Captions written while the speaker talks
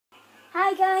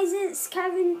Hi guys, it's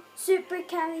Kevin, Super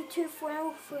Carry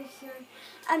 244 here.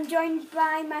 I'm joined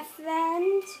by my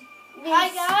friend Reese. Hi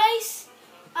guys,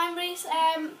 I'm Reese.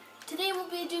 Today we'll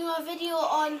be doing a video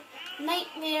on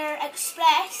Nightmare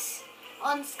Express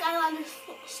on Skylanders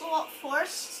Swap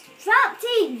Force. Trap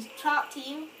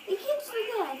team. You keep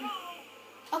forgetting.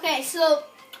 Okay, so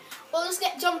we'll just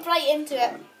jump right into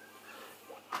it.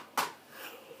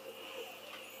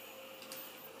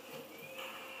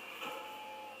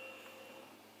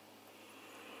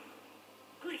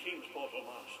 Greetings, Portal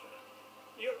Master.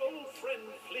 Your old friend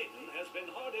Flynn has been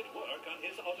hard at work on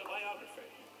his autobiography.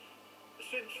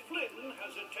 Since Flynn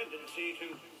has a tendency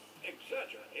to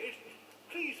exaggerate,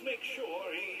 please make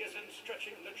sure he isn't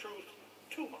stretching the truth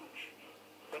too much.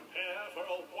 Prepare for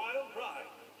a wild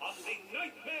ride on the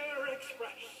Nightmare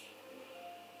Express.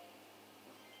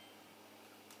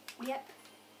 Yep.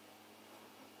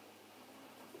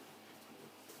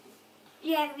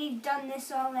 Yeah, we've done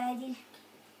this already.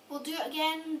 We'll do it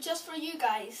again just for you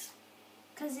guys.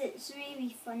 Because it's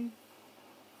really fun.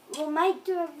 We might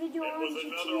do a video on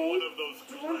GTA.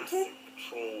 Do you want to?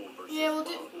 Yeah,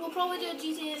 we'll probably do a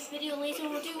GTA video later.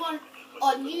 We'll do one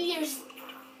on New Year's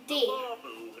Day.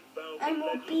 And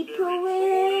we'll be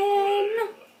pulling.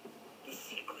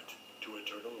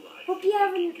 Hope you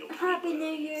have a happy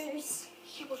New Year's.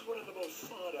 She was one of the most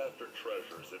sought-after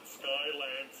treasures in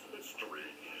Skylanders history,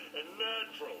 and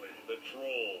naturally, the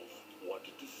trolls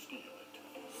wanted to steal it.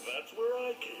 That's where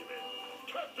I came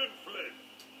in, Captain Flynn.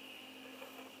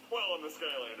 Well, and the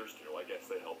Skylanders too. I guess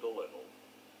they helped a little.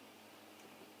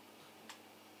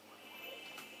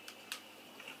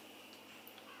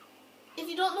 If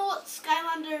you don't know what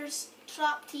Skylanders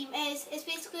Trap Team is, it's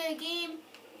basically a game.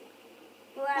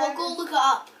 Well, go look it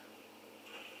up.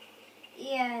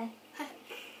 Yeah.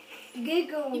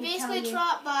 Google. You basically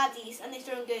trap baddies and they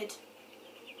turn good.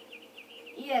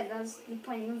 Yeah, that's the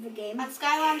point of the game. And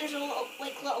Skylanders are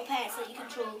like little pets that you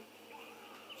control.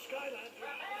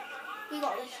 We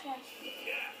got this, yes.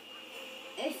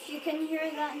 If you can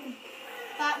hear that in the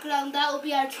background, that will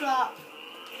be our trap.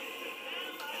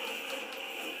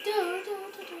 You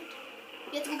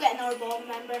have to go get another bomb,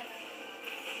 remember?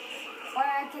 Or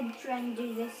I could try and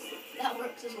do this. That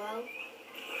works as well.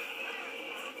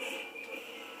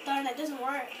 Darn, it doesn't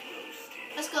work.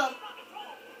 Let's go.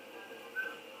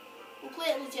 We'll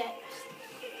play it legit.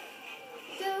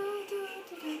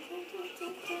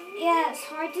 Yeah, it's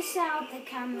hard to set up the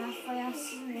camera for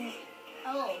us, isn't it?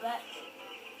 A little bit.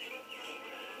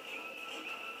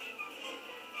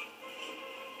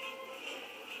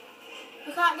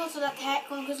 We can't go to that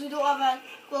tech one because we don't have a...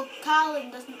 Well,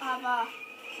 Carlin doesn't have a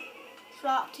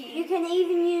trap team. You can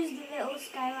even use the little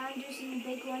Skylanders and the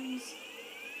big ones.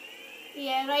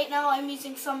 Yeah, right now I'm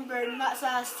using Sunburn. That's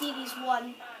a Series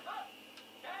 1.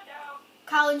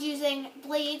 Carlin's using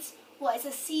Blades. What is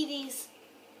a series?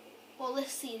 Well,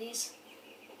 this series.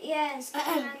 Yeah,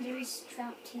 Skylanders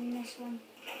Trap Team, this one.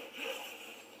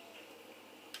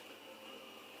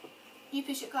 You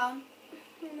push it, Carlin.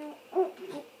 No. Oh.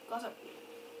 Got it.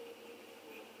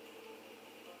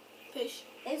 Push.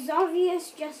 It's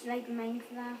obvious, just like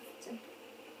Minecraft.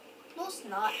 No, it's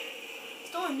not.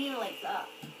 It's nowhere near like that.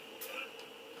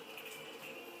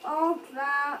 Oh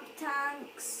crap,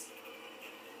 tanks.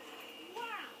 Wow,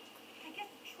 I guess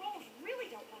the trolls really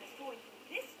don't want us going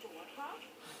through this door, huh?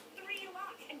 3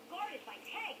 locked and guarded by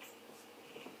tanks.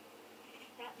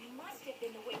 That must have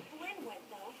been the way Flynn went,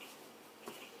 though.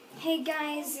 Hey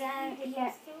guys, yeah,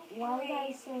 why did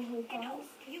I say hey And guys?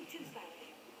 you too, Skylar.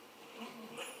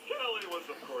 Kelly was,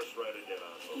 of course, right to get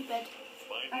on. Stupid.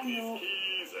 Finding these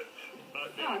keys and not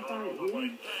getting run over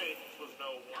by tanks was no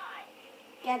one.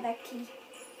 Get that key.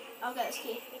 I'll get this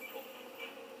key.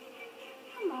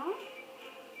 Come on.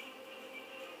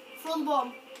 Throw the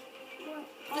bomb. What?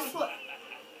 This foot.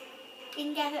 You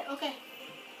can get it. Okay.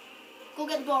 Go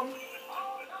get the bomb.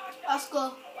 Let's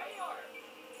go.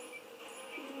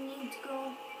 You need to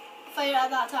go. Fire at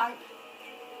that tank.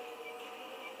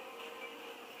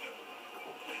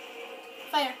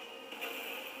 Fire.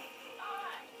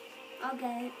 I'll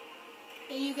get it.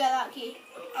 Yeah, you get that key.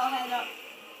 I'll head up.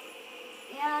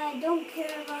 Yeah, I don't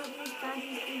care about these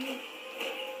baddies, do you?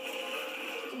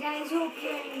 You guys, hope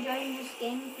you're enjoying this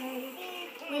gameplay.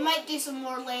 We might do some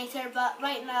more later, but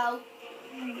right now...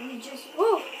 We just...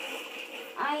 Oh!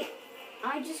 I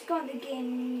just got the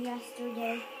game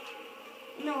yesterday.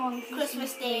 No, on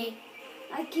Christmas Day.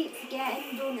 I keep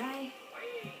forgetting, don't I?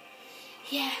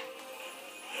 Yeah.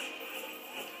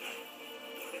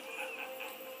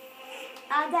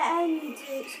 At the end,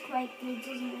 it's quite good,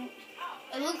 isn't it?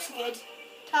 It looks good.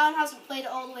 Talon hasn't played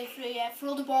it all the way through yet.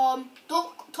 Throw the bomb.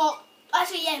 Don't talk.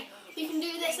 Actually, yeah. we can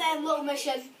do this little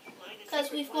mission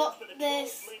because we've got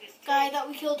this guy that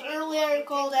we killed earlier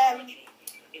called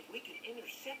If we could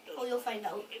intercept those, oh, you'll find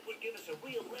out. it would give us a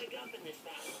real leg up in this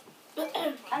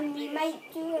battle. And we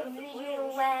might do a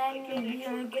video when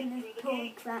you're gonna pull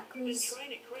crackers.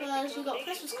 Because we got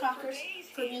Christmas crackers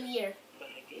for New Year.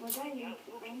 What are you?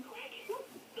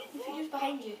 The figure's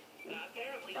behind you.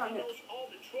 Apparently, Oh, he no. knows all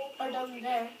the troll Or down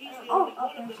there. Oh,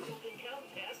 okay.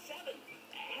 count past 7.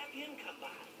 Have him come by.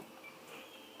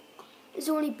 It's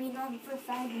only been on for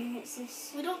 5 minutes.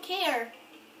 This. We don't care.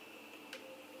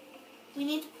 We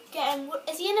need to get him.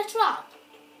 Is he in a trap?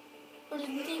 Or did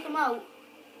we take him out?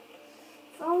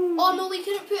 Oh no, we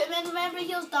couldn't put him in. Remember,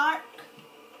 he was dark.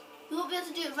 We won't be able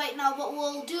to do it right now, but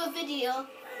we'll do a video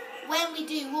when we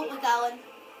do, won't we, Galen?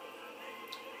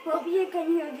 Hope you can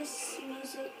hear this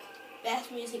music.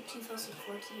 Best music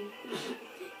 2014.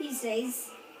 He says.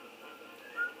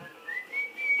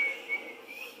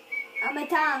 I'm a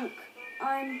tank.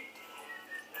 I'm.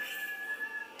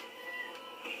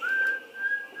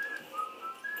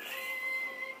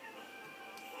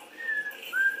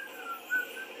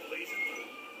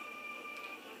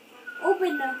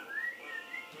 Open the.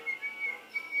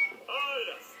 Ah,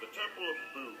 yes, the Temple of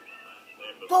Boom.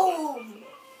 Named the Boom!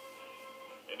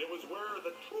 And it was where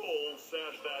the trolls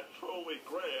stashed that trolly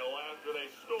grail after they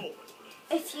stole it.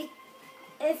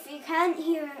 If you can't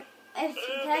hear this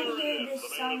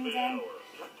song, then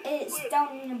it's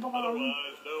down in the bottom.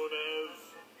 Otherwise known as...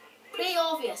 Pretty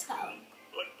obvious, Galen.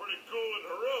 Look pretty cool and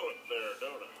heroic there,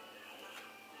 don't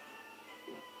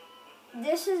I?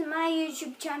 This is my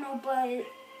YouTube channel, but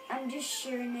I'm just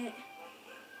sharing it.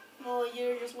 Well,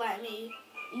 you're just letting me.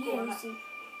 Use it.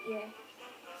 Yeah.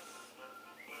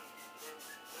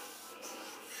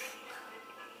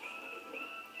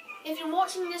 If you're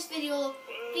watching this video,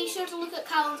 be sure to look at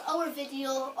Callan's other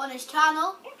video on his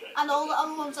channel and all the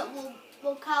other ones that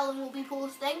Callan will be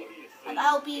posting, and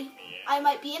I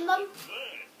might be in them.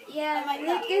 Yeah, I like like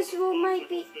that. this one might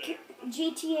be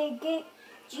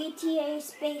GTA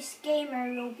Space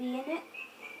Gamer will be in it.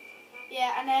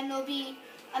 Yeah, and then there'll be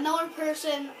another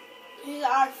person who's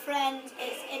our friend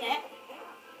is in it,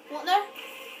 won't there?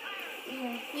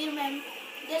 Yeah. We remember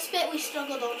this bit we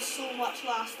struggled on so much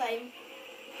last time.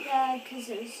 Yeah, because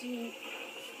it was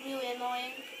Really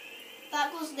annoying.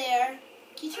 That goes there.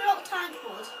 Can you turn out tank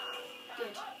mode? Good.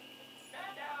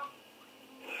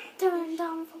 turn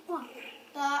down for what?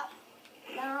 That.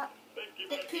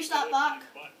 Push that Button back.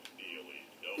 dealy.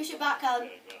 No Push it back, Alan. hang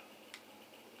up.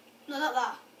 No, not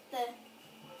that. There.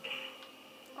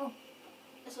 Oh.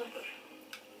 This one.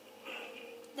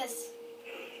 This.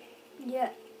 Yeah.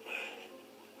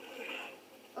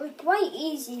 It was quite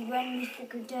easy when we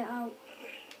figured it out.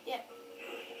 Yep.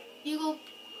 You go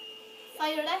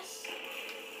fire this.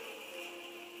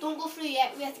 Don't go through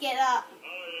yet. We have to get that. Oh,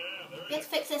 yeah, there We have to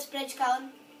fix this bridge, Callan.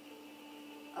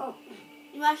 Oh,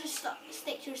 You might have to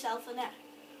stick yourself in it.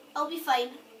 I'll be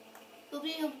fine. We'll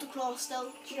be able to cross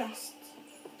still. just.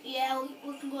 Yeah,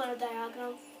 we can go on a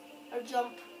diagonal. Or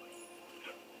jump.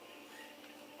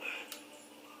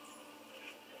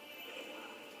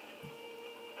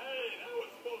 Hey, that was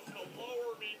supposed to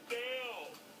lower me down.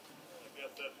 I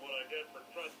guess that's what I get for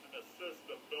trusting a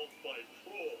system built by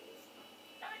trolls.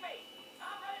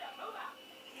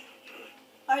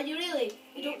 Are you really?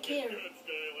 We don't care. Good,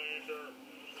 Skylander.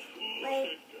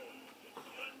 Wait.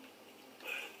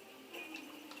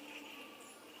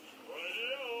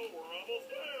 Radio, we're almost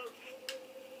there.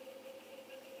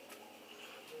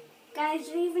 Guys,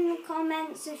 leave in the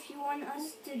comments if you want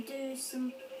us to do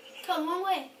some. Come on,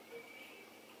 way.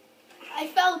 I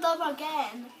fell down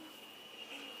again.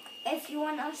 If you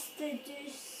want us to do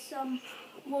some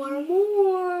More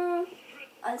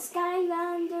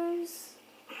Skylanders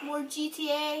more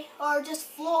GTA or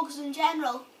just vlogs in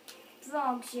general.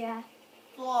 vlogs, yeah.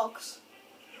 Vlogs.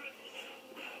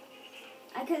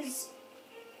 Because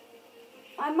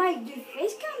I might do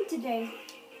face cam today.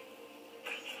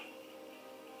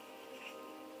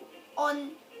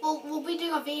 We'll be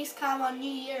doing a face cam on New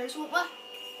Year's, won't we?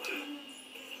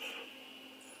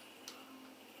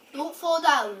 Don't fall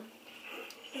down.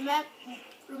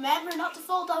 Remember not to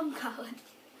fall down, Colin.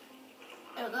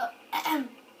 There we go.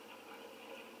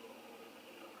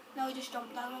 Now we just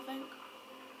jumped down, I think.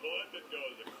 Well, that didn't go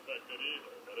as expected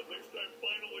either, but at least I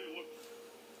finally looked.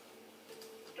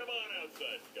 Come on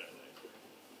outside, Skylander.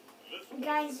 This one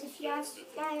Guys, if you have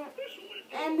officially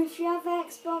if you have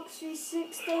Xbox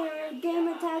 360 or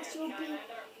gamer tags will be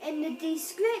in the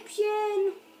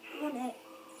description. Want it?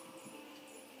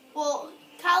 Well,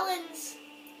 Colin's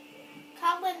I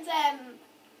owe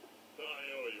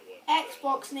you one.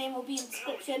 Xbox name will be in the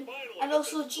description, and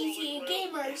also GTA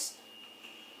Gamers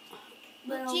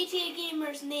The GTA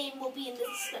Gamer's name will be in the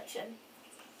description.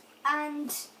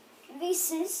 And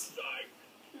Reese's.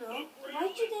 No.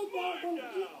 Why do you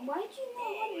not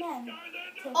want them?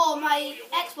 Oh, my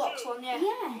Xbox one, yeah.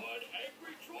 Yeah.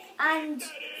 And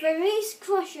for Reese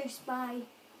Crusherspy.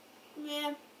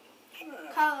 Yeah.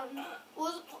 Callum,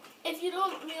 if you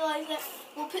don't realise it,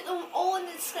 we'll put them all in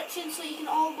the description so you can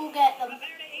all go get them.